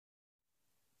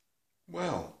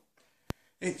Well,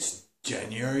 it's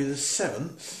January the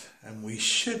 7th and we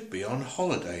should be on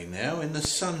holiday now in the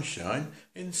sunshine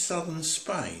in southern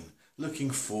Spain, looking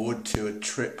forward to a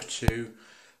trip to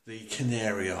the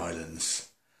Canary Islands.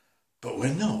 But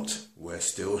we're not, we're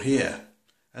still here.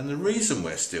 And the reason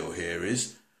we're still here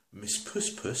is Miss Puss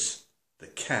Puss, the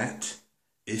cat,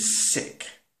 is sick.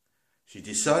 She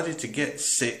decided to get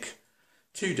sick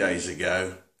 2 days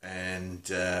ago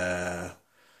and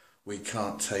we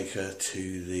can't take her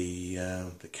to the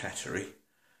cattery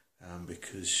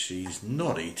because she's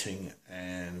not eating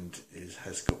and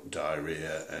has got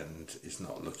diarrhea and is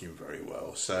not looking very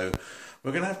well. So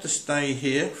we're going to have to stay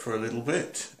here for a little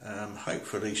bit.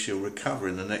 Hopefully she'll recover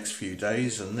in the next few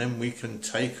days and then we can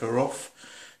take her off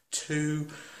to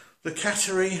the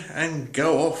cattery and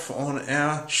go off on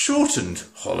our shortened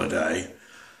holiday.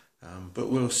 But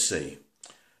we'll see.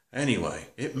 Anyway,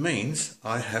 it means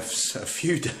I have a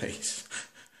few days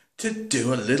to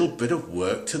do a little bit of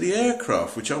work to the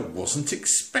aircraft, which I wasn't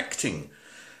expecting.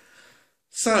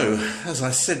 So, as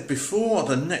I said before,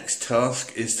 the next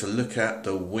task is to look at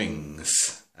the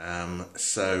wings.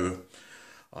 So,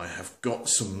 I have got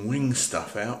some wing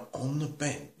stuff out on the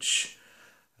bench,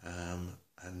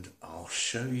 and I'll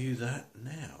show you that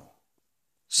now.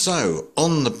 So,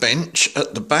 on the bench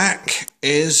at the back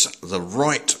is the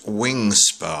right wing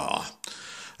spar,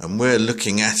 and we're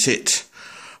looking at it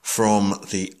from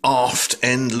the aft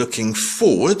end looking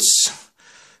forwards.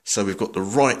 So we've got the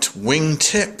right wing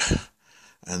tip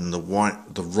and the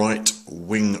right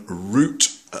wing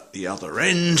root at the other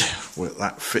end, where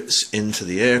that fits into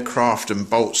the aircraft and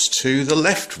bolts to the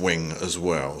left wing as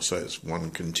well. So it's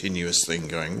one continuous thing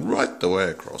going right the way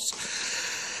across.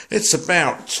 It's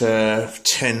about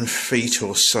 10 feet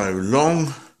or so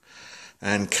long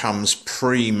and comes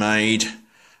pre-made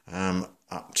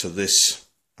up to this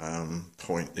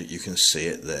point that you can see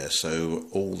it there. So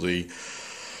all the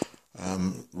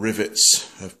rivets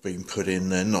have been put in.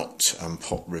 They're not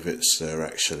pot rivets, they're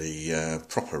actually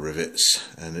proper rivets,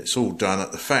 and it's all done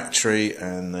at the factory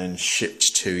and then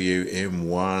shipped to you in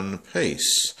one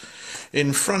piece.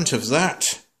 In front of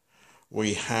that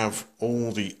we have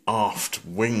all the aft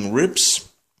wing ribs.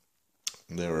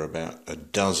 There are about a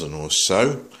dozen or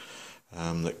so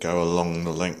that go along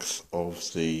the length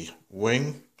of the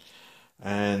wing.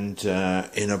 And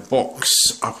in a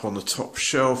box up on the top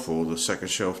shelf, or the second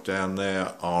shelf down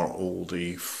there, are all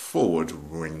the forward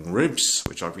wing ribs,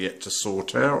 which I've yet to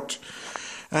sort out.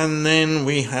 And then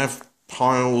we have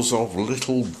piles of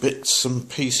little bits and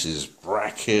pieces,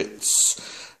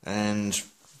 brackets and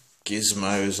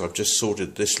gizmos. I've just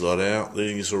sorted this lot out.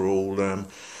 These are all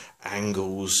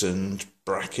angles and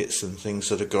brackets and things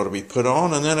that have got to be put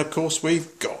on. And then of course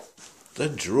we've got the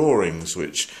drawings,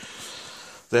 which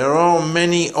there are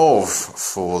many of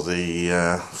for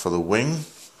the wing.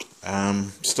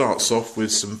 Starts off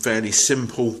with some fairly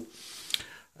simple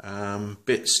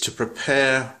bits to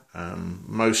prepare,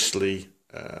 mostly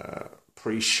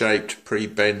pre-shaped,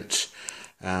 pre-bent,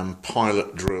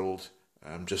 pilot drilled.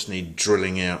 Just need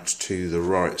drilling out to the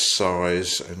right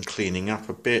size and cleaning up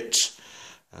a bit.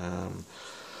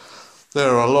 There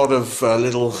are a lot of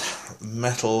little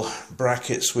metal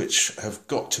brackets which have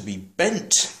got to be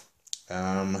bent.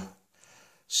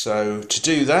 So to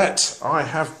do that I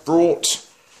have brought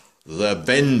the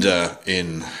bender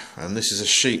in, and this is a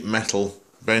sheet metal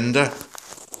bender.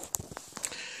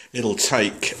 It'll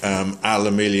take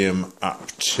aluminium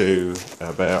up to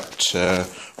about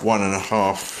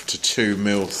 1.5 to 2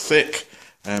 mil thick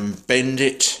and bend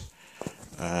it,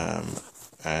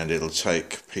 and it'll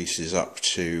take pieces up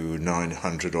to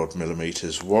 900 odd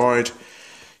millimeters wide.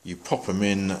 You pop them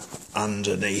in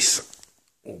underneath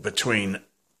or between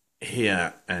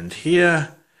here and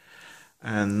here,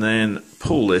 and then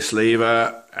pull this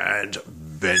lever and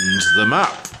bend them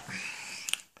up.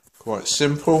 Quite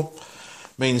simple.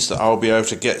 Means that I'll be able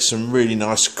to get some really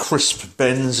nice crisp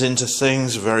bends into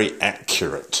things, very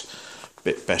accurate. A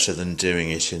bit better than doing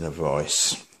it in a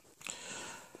vise.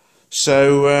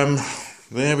 So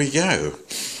there we go.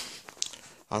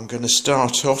 I'm going to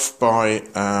start off by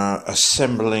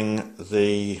assembling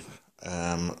the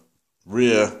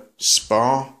rear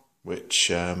spar, which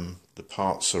the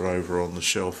parts are over on the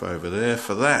shelf over there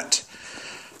for that.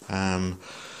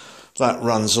 That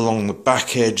runs along the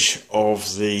back edge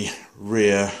of the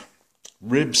rear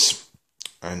ribs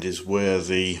and is where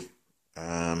the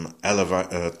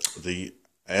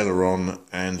aileron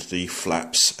and the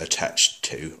flaps attached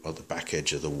to on the back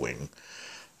edge of the wing.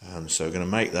 So we're going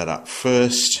to make that up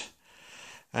first,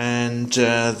 and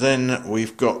then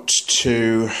we've got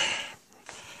to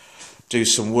do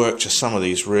some work to some of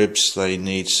these ribs. They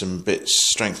need some bits,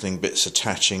 strengthening bits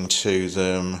attaching to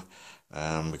them.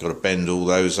 We've got to bend all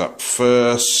those up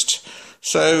first.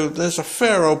 So there's a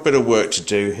fair old bit of work to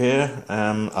do here.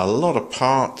 A lot of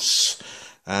parts.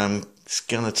 It's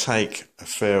going to take a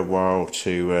fair while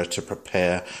to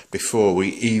prepare before we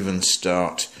even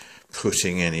start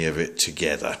putting any of it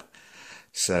together.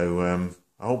 So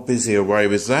I'll busy away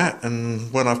with that,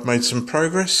 and when I've made some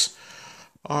progress,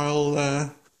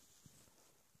 I'll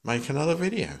make another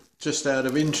video. Just out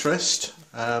of interest,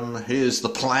 here's the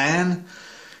plan.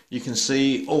 You can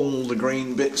see all the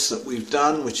green bits that we've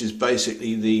done, which is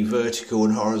basically the vertical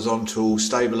and horizontal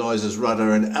stabilizers,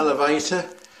 rudder and elevator.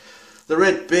 The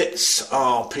red bits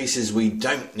are pieces we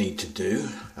don't need to do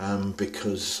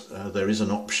because there is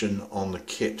an option on the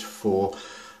kit for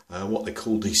what they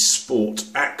call the Sport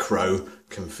Acro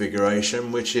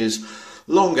configuration, which is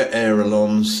longer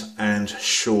ailerons and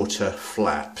shorter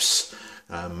flaps.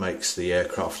 Makes the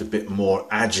aircraft a bit more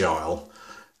agile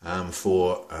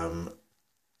for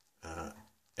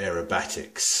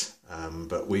aerobatics,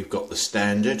 but we've got the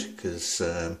standard because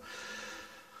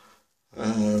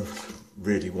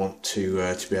really want to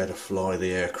be able to fly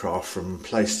the aircraft from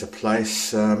place to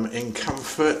place in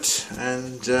comfort,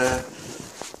 and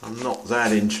I'm not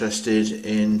that interested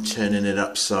in turning it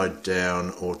upside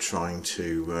down or trying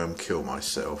to kill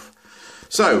myself.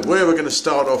 So where we're going to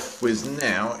start off with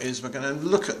now is we're going to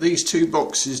look at these two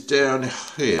boxes down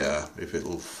here, if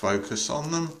it'll focus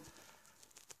on them.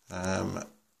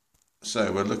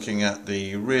 So we're looking at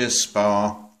the rear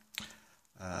spar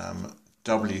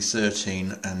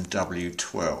W13 and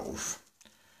W12,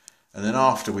 and then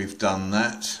after we've done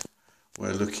that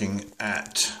we're looking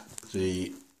at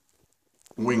the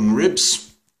wing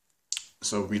ribs.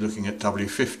 So we'll be looking at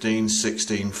W15,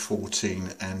 16, 14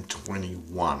 and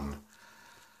 21,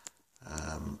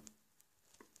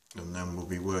 and then we'll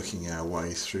be working our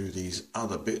way through these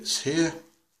other bits here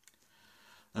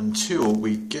until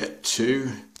we get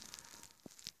to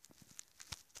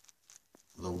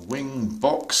the wing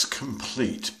box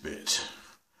complete bit,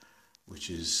 which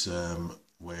is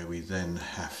where we then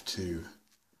have to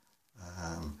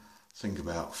think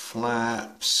about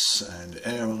flaps and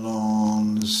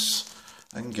ailerons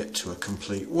and get to a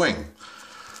complete wing.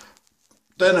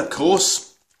 Then of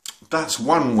course that's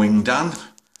one wing done.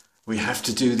 We have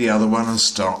to do the other one and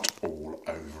start all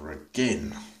over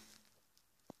again.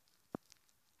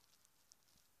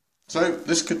 So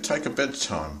this could take a bit of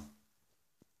time.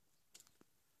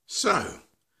 So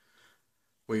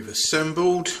we've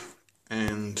assembled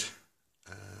and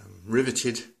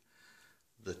riveted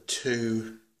the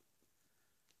two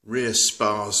rear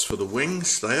spars for the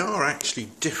wings. They are actually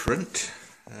different,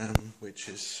 which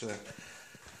is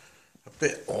a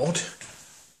bit odd,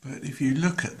 but if you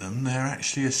look at them, they're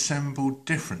actually assembled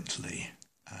differently.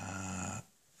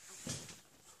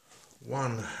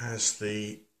 One has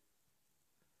the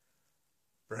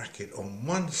bracket on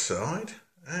one side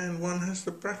and one has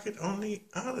the bracket on the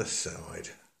other side,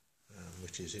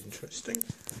 which is interesting.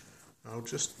 I'll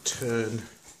just turn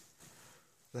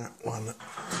that one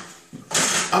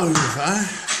over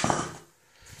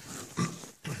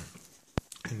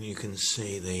and you can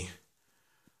see the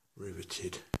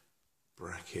riveted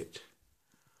bracket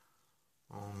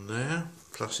on there,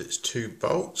 plus its two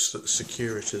bolts that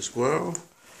secure it as well,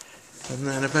 and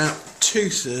then about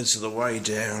 2/3 of the way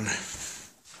down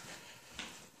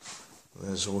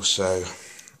there's also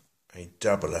a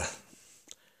doubler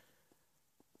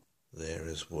there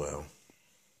as well,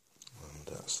 and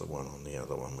that's the one on the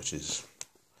other one, which is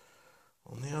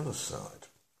on the other side.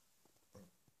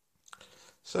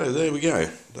 So there we go,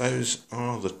 those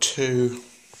are the two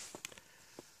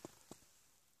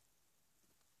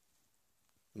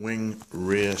wing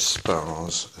rear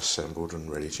spars assembled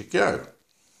and ready to go.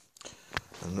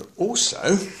 And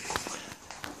also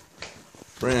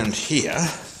round here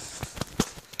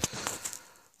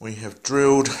we have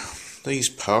drilled these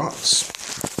parts,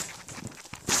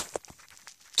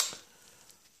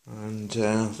 and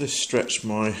this stretched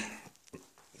my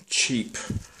cheap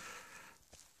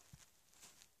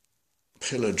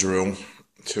pillar drill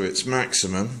to its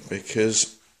maximum,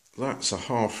 because that's a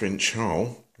 1/2 inch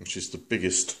hole, which is the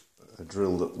biggest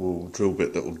drill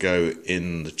bit that will go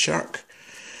in the chuck,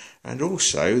 and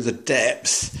also the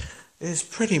depth is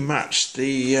pretty much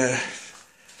the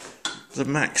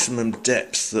maximum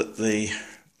depth that the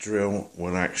drill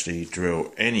will actually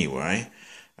drill anyway,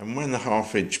 and when the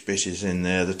 1/2 inch bit is in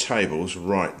there, the table's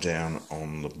right down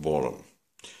on the bottom.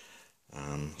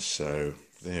 So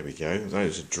there we go,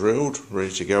 those are drilled,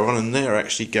 ready to go on, and they're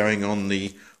actually going on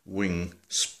the wing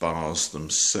spars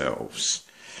themselves.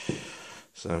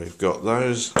 So we've got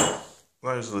those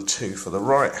those are the two for the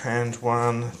right hand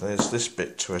one. There's this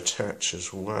bit to attach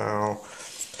as well.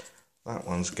 That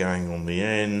one's going on the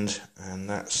end, and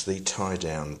that's the tie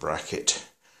down bracket.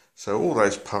 So all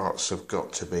those parts have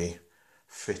got to be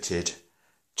fitted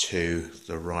to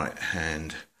the right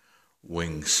hand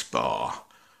wing spar,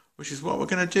 which is what we're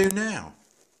going to do now.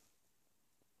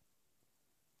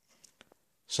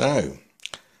 So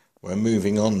we're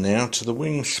moving on now to the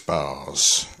wing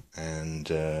spars,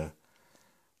 and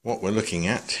what we're looking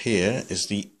at here is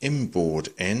the inboard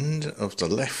end of the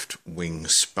left wing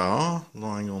spar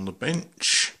lying on the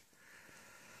bench.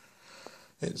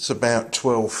 It's about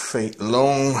 12 feet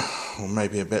long, or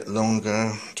maybe a bit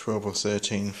longer, 12 or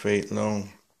 13 feet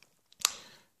long.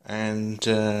 And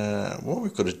what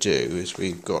we've got to do is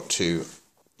we've got to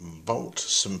bolt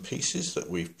some pieces that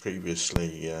we've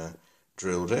previously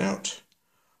drilled out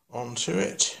onto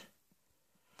it,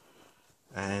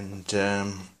 and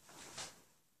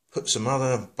put some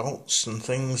other bolts and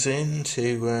things in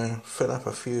to fill up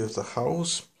a few of the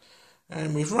holes.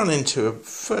 And we've run into a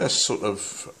first sort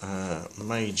of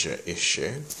major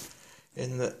issue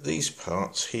in that these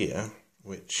parts here,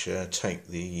 which take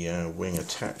the wing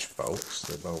attach bolts,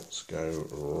 the bolts go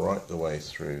right the way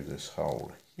through this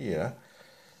hole here,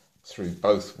 through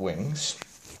both wings,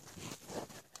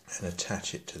 and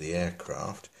attach it to the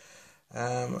aircraft.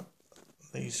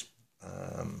 These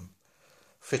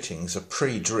fittings are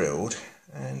pre-drilled,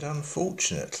 and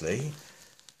unfortunately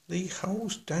the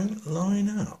holes don't line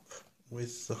up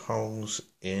with the holes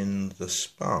in the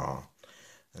spar,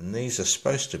 and these are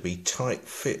supposed to be tight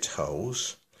fit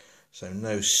holes, so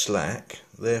no slack.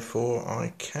 Therefore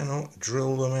I cannot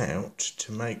drill them out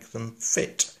to make them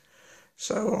fit.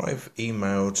 So I've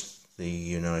emailed the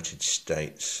United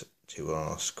States to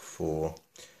ask for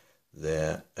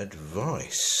their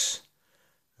advice,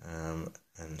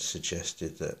 and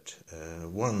suggested that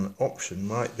one option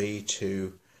might be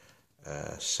to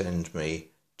send me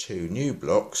 2 new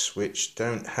blocks which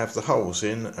don't have the holes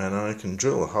in, and I can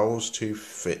drill the holes to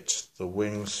fit the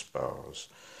wing spars.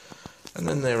 And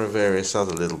then there are various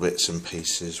other little bits and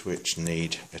pieces which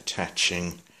need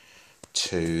attaching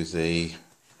to the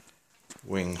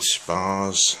wing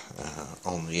spars.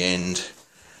 On the end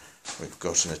we've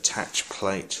got an attach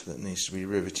plate that needs to be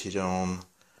riveted on,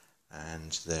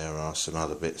 and there are some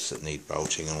other bits that need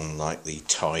bolting on, like the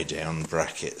tie down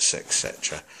brackets,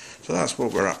 etc. So that's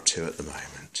what we're up to at the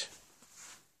moment.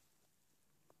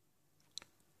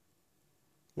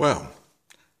 Well,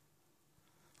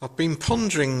 I've been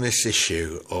pondering this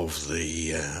issue of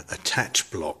the attach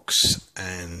blocks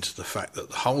and the fact that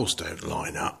the holes don't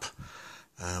line up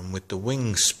with the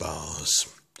wing spars.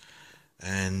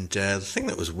 And the thing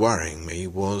that was worrying me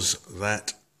was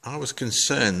that I was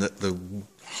concerned that the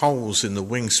holes in the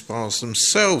wing spars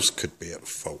themselves could be at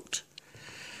fault.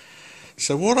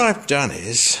 So what I've done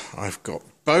is I've got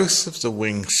both of the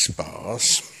wing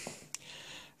spars,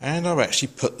 and I've actually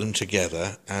put them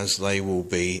together as they will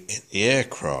be in the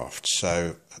aircraft.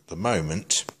 So at the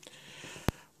moment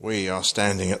we are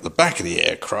standing at the back of the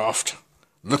aircraft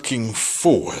looking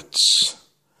forwards,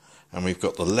 and we've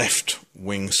got the left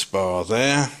wing spar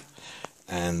there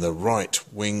and the right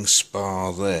wing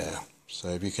spar there. So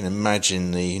if you can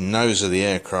imagine, the nose of the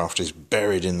aircraft is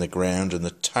buried in the ground and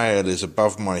the tail is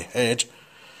above my head.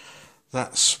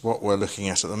 That's what we're looking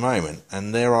at the moment.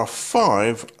 And there are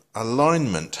 5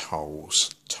 alignment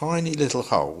holes, tiny little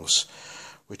holes,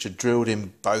 which are drilled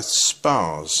in both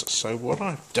spars. So what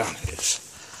I've done is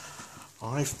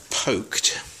I've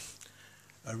poked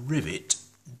a rivet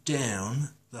down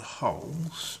the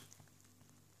holes.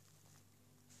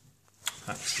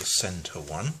 That's the centre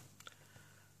one,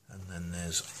 and then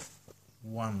there's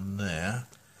one there,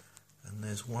 and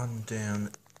there's one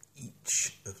down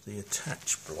each of the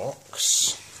attach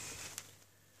blocks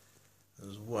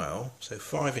as well, so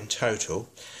 5 in total,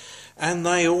 and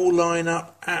they all line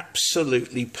up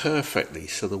absolutely perfectly.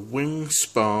 So the wing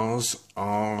spars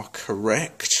are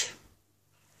correct.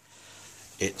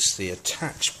 It's the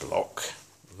attach block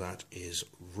that is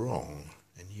wrong,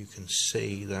 and you can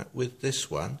see that with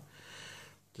this one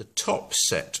the top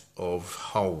set of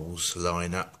holes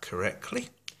line up correctly.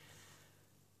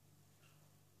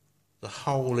 The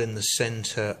hole in the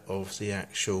centre of the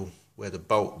actual where the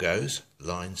bolt goes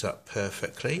lines up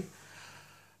perfectly,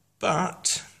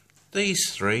 but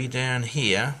these 3 down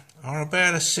here are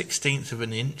about 1/16 of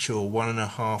an inch or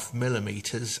 1.5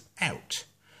 millimeters out,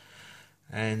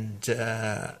 and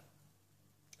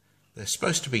they're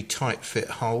supposed to be tight fit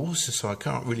holes, so I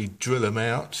can't really drill them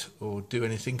out or do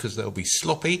anything because they'll be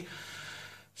sloppy.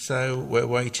 So we're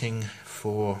waiting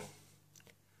for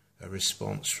a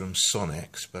response from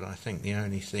Sonex, but I think the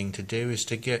only thing to do is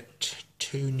to get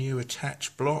 2 new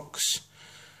attached blocks,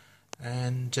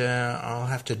 and I'll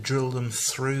have to drill them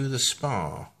through the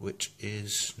spar, which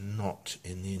is not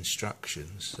in the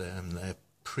instructions. They're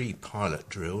pre-pilot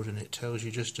drilled, and it tells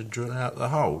you just to drill out the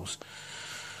holes.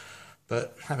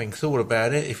 But having thought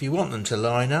about it, if you want them to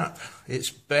line up, it's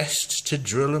best to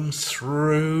drill them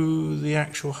through the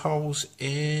actual holes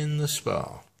in the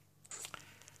spar.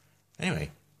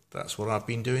 Anyway, that's what I've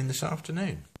been doing this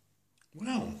afternoon.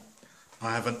 Well,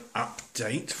 I have an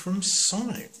update from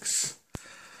Sonex.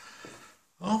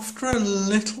 After a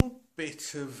little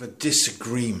bit of a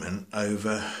disagreement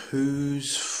over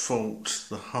whose fault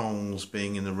the holes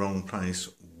being in the wrong place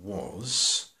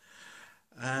was,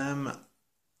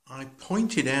 I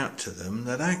pointed out to them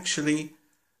that actually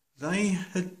they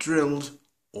had drilled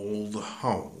all the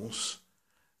holes,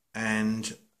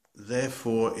 and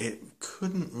therefore it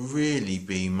couldn't really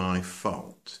be my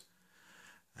fault.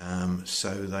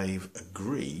 So they've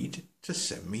agreed to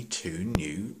send me 2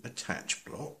 new attach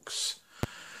blocks.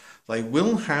 They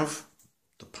will have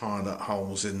the pilot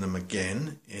holes in them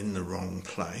again in the wrong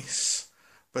place,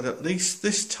 but at least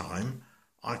this time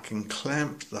I can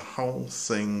clamp the whole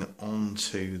thing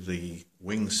onto the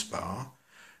wing spar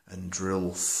and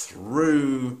drill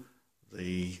through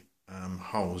the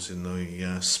holes in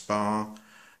the spar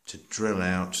to drill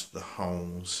out the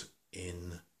holes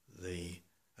in the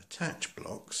attach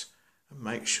blocks and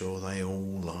make sure they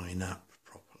all line up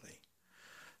properly.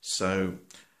 So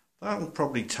that'll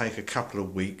probably take a couple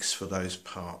of weeks for those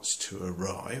parts to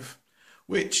arrive,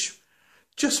 which,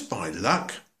 just by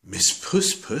luck, Miss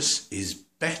Puss Puss is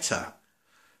better.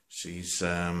 She's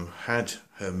had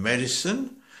her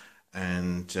medicine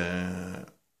and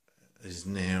is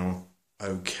now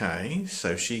okay,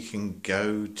 so she can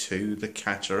go to the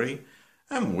cattery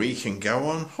and we can go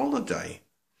on holiday.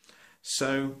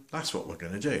 So that's what we're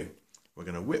going to do. We're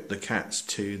going to whip the cats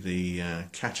to the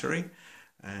cattery,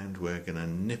 and we're going to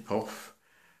nip off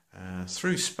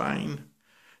through Spain,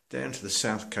 down to the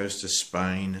south coast of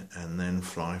Spain, and then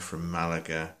fly from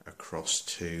Malaga across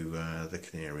to the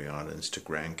Canary Islands, to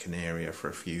Gran Canaria for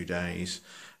a few days,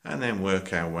 and then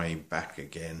work our way back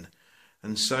again.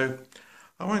 And so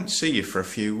I won't see you for a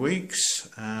few weeks,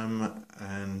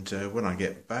 and when I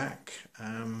get back,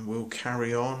 we'll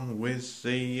carry on with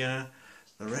the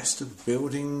rest of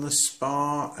building the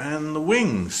spar and the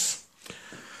wings.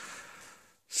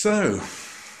 So,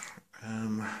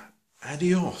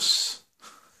 adios.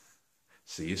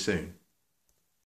 See you soon.